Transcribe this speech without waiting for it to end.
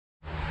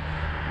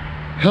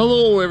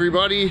Hello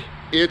everybody,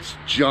 it's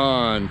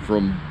John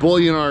from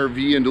Bullyan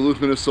RV in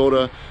Duluth,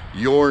 Minnesota,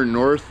 your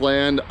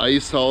Northland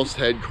Ice House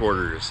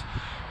headquarters.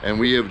 And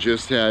we have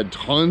just had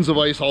tons of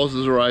ice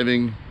houses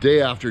arriving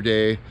day after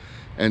day.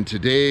 And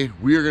today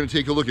we are going to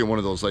take a look at one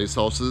of those ice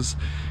houses.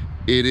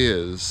 It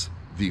is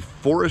the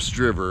Forest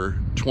River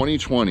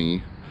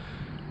 2020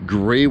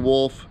 Gray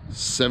Wolf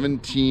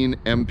 17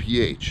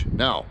 MPH.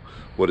 Now,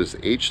 what does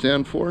H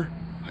stand for?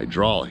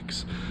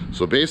 Hydraulics.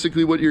 So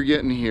basically what you're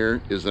getting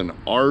here is an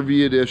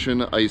RV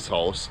edition ice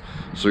house.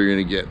 So you're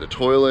going to get the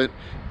toilet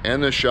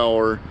and the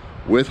shower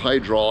with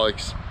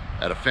hydraulics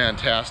at a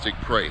fantastic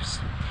price.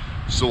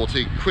 So we'll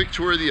take a quick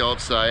tour of the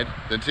outside,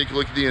 then take a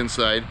look at the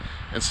inside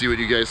and see what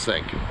you guys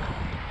think.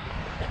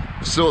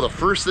 So the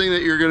first thing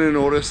that you're going to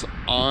notice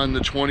on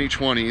the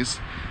 2020s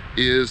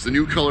is the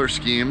new color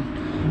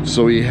scheme.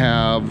 So we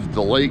have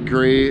the light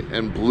gray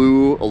and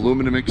blue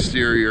aluminum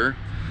exterior.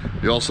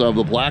 You also have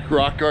the black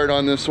rock guard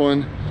on this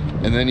one,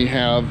 and then you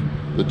have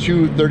the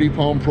two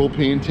 30-pound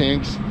propane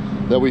tanks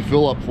that we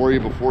fill up for you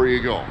before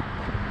you go.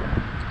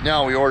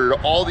 Now, we ordered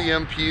all the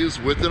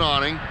MPs with an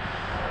awning.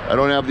 I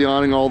don't have the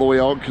awning all the way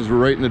out because we're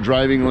right in the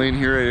driving lane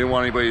here. I didn't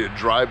want anybody to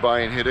drive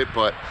by and hit it,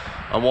 but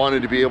I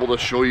wanted to be able to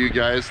show you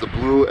guys the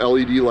blue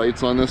LED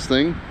lights on this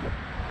thing.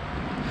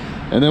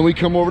 And then we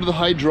come over to the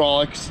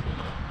hydraulics.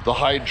 The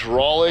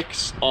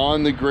hydraulics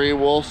on the Gray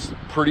Wolf's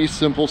pretty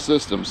simple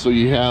system. So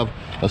you have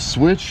a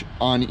switch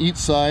on each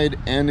side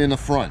and in the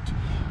front.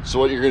 So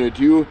what you're going to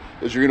do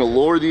is you're going to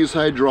lower these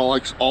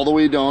hydraulics all the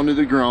way down to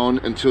the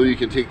ground until you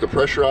can take the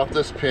pressure off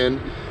this pin.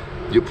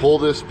 You pull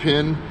this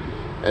pin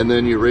and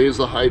then you raise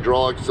the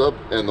hydraulics up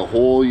and the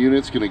whole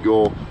unit's going to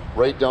go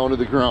right down to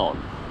the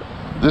ground.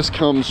 This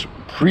comes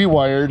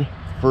pre-wired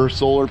for a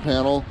solar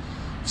panel.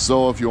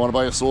 So if you want to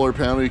buy a solar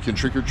panel, you can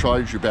trick or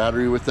charge your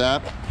battery with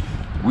that.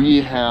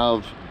 We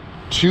have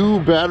two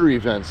battery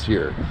vents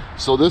here.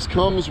 So this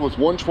comes with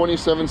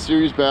 127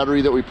 series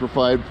battery that we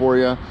provide for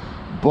you,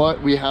 but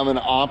we have an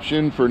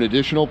option for an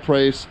additional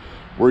price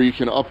where you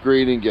can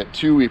upgrade and get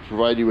two. We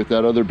provide you with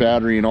that other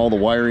battery and all the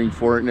wiring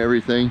for it and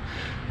everything.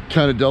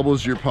 Kind of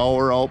doubles your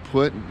power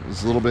output.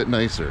 It's a little bit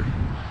nicer.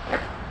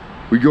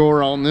 We go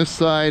around this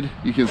side.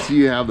 You can see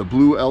you have the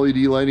blue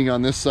LED lighting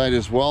on this side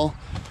as well.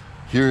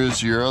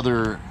 Here's your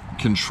other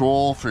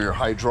control for your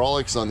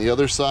hydraulics on the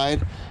other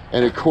side.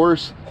 And of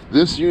course,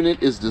 this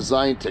unit is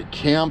designed to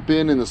camp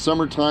in the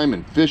summertime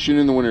and fish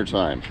in the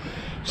wintertime.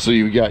 So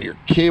you've got your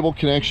cable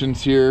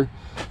connections here,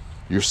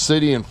 your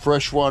city and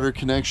freshwater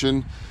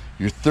connection,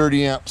 your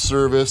 30 amp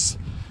service,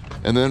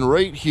 and then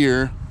right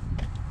here,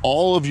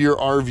 all of your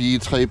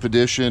RV type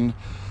edition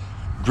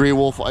Gray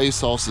Wolf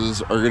ice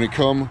houses are going to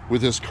come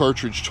with this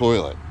cartridge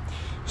toilet.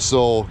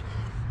 So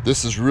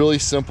this is really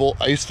simple.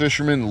 Ice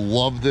fishermen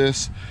love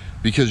this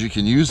because you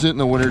can use it in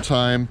the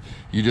wintertime.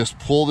 You just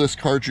pull this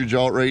cartridge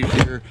out right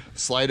here,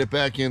 slide it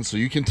back in, so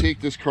you can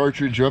take this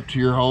cartridge up to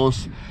your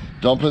house,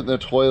 dump it in the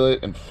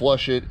toilet and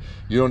flush it.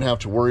 You don't have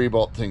to worry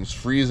about things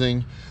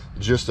freezing.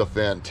 Just a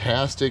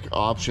fantastic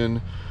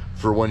option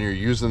for when you're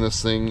using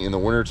this thing in the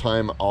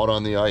wintertime out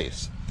on the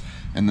ice.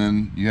 And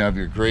then you have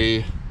your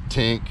gray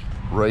tank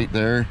right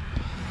there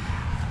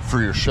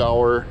for your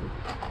shower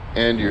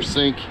and your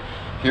sink.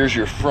 Here's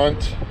your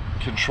front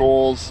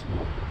controls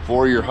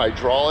for your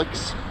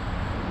hydraulics.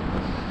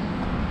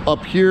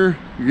 Up here,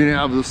 you're gonna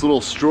have this little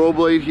strobe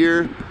light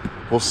here.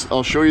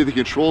 I'll show you the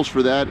controls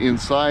for that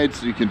inside,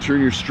 so you can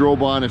turn your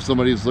strobe on if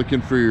somebody's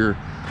looking for your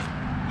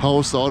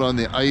house out on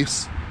the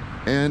ice.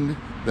 And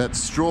that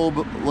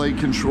strobe light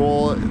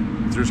control,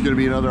 there's gonna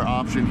be another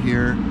option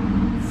here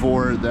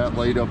for that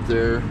light up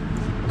there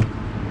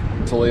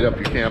to light up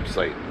your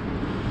campsite.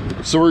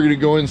 So we're gonna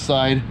go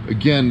inside.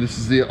 Again, this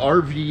is the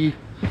RV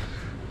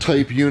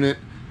type unit.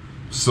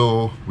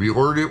 So we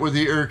ordered it with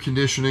the air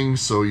conditioning,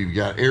 so you've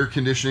got air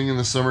conditioning in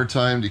the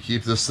summertime to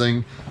keep this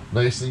thing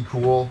nice and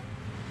cool.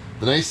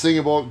 The nice thing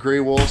about Gray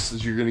Wolves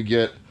is you're going to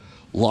get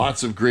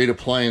lots of great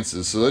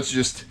appliances. So let's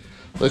just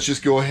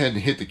go ahead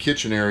and hit the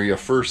kitchen area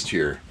first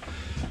here.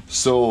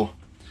 So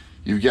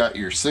you've got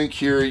your sink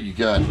here. You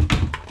got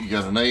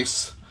a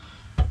nice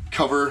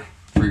cover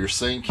for your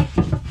sink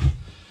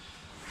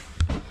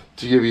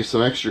to give you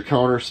some extra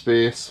counter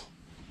space.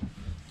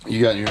 You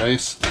got your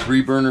nice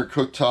 3-burner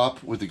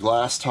cooktop with the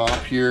glass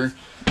top here.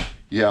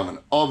 You have an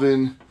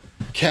oven,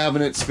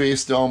 cabinet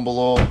space down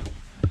below.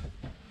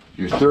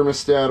 Your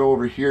thermostat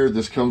over here.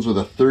 This comes with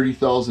a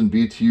 30,000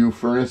 BTU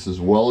furnace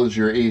as well as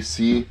your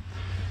AC.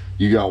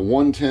 You got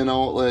 110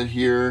 outlet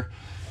here.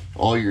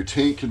 All your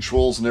tank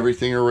controls and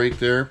everything are right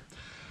there.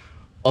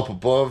 Up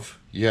above,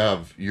 you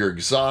have your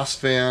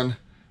exhaust fan,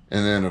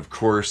 and then of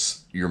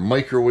course your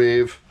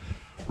microwave.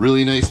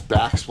 Really nice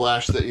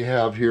backsplash that you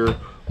have here.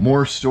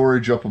 More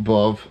storage up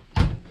above.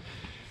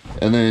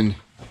 And then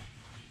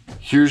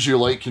here's your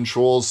light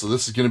controls. So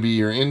this is going to be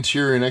your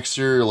interior and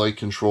exterior light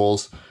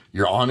controls.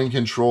 Your awning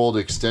control to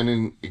extend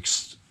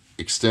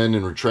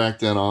and retract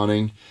that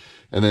awning.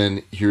 And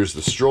then here's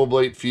the strobe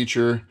light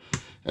feature.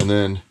 And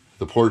then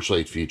the porch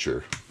light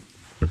feature.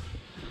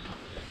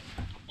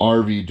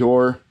 RV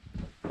door.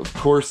 Of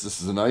course,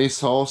 this is an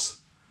ice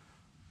house.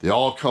 They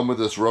all come with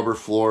this rubber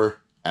floor.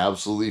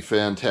 Absolutely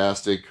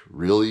fantastic.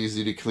 Real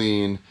easy to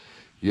clean.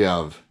 You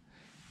have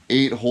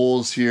 8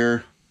 holes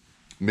here.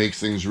 Makes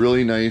things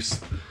really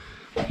nice.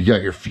 You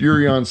got your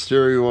Furrion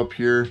stereo up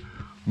here.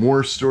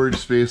 More storage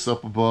space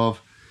up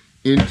above.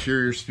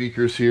 Interior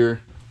speakers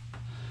here.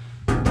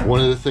 One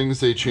of the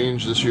things they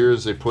changed this year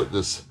is they put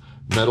this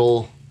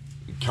metal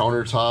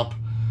countertop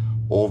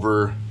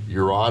over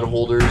your rod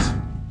holders.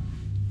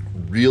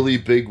 Really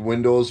big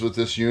windows with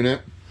this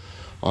unit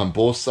on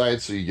both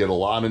sides, so you get a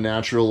lot of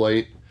natural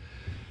light.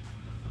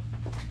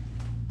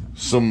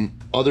 Some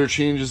other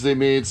changes they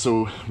made,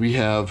 so we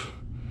have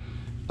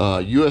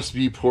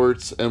USB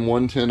ports and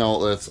 110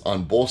 outlets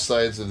on both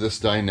sides of this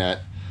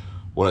dinette.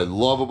 What I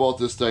love about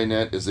this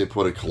dinette is they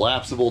put a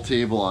collapsible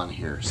table on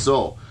here.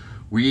 So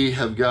we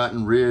have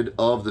gotten rid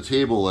of the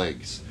table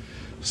legs.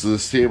 So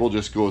this table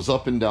just goes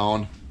up and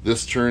down.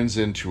 This turns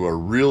into a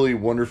really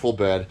wonderful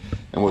bed.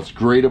 And what's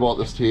great about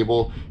this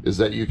table is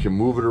that you can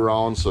move it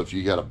around. So if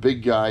you got a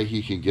big guy,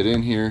 he can get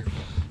in here.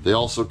 They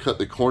also cut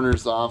the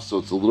corners off, so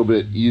it's a little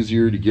bit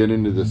easier to get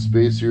into this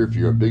space here if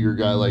you're a bigger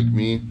guy like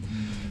me.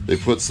 They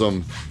put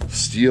some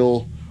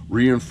steel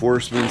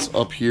reinforcements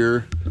up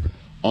here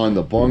on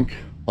the bunk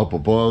up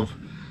above.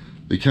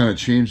 They kind of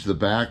changed the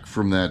back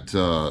from that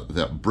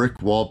that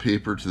brick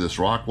wallpaper to this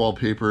rock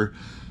wallpaper.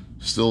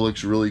 Still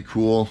looks really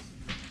cool.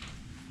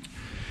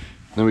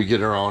 Then we get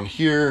around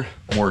here,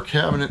 more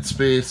cabinet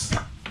space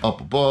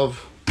up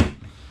above,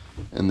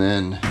 and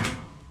then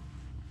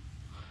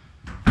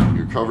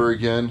your cover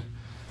again.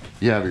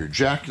 You have your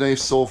jackknife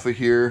sofa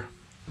here,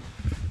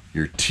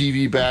 your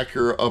TV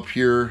backer up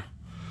here,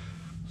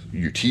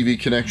 your TV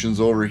connections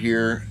over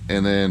here,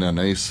 and then a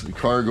nice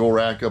cargo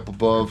rack up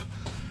above.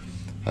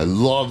 I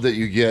love that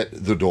you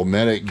get the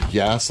Dometic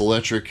gas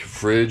electric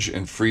fridge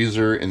and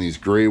freezer in these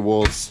gray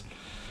wolves.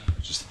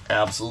 Just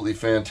absolutely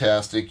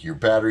fantastic. Your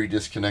battery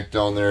disconnect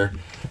down there,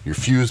 your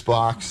fuse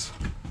box.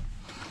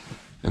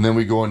 And then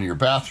we go into your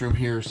bathroom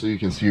here so you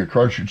can see your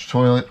cartridge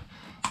toilet.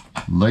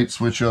 Light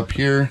switch up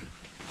here.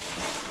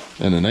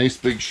 And a nice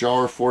big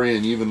shower for you,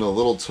 and even a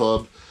little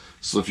tub.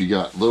 So if you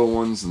got little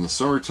ones in the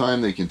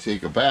summertime, they can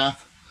take a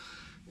bath.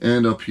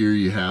 And up here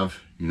you have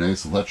your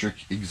nice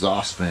electric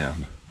exhaust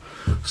fan.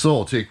 So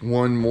I'll take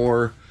one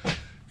more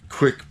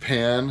quick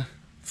pan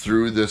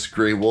through this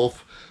Grey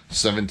Wolf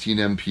 17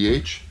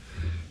 mph.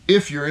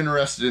 If you're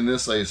interested in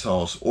this ice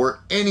house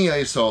or any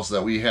ice house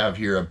that we have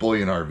here at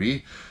Bullyan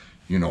RV,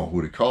 you know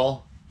who to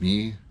call.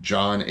 Me,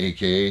 John,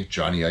 aka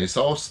Johnny Ice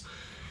House.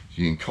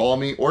 You can call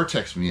me or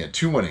text me at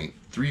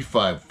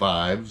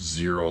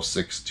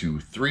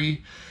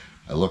 218-355-0623.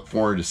 I look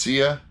forward to see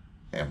you,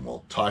 and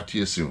we'll talk to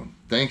you soon.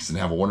 Thanks, and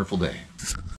have a wonderful day.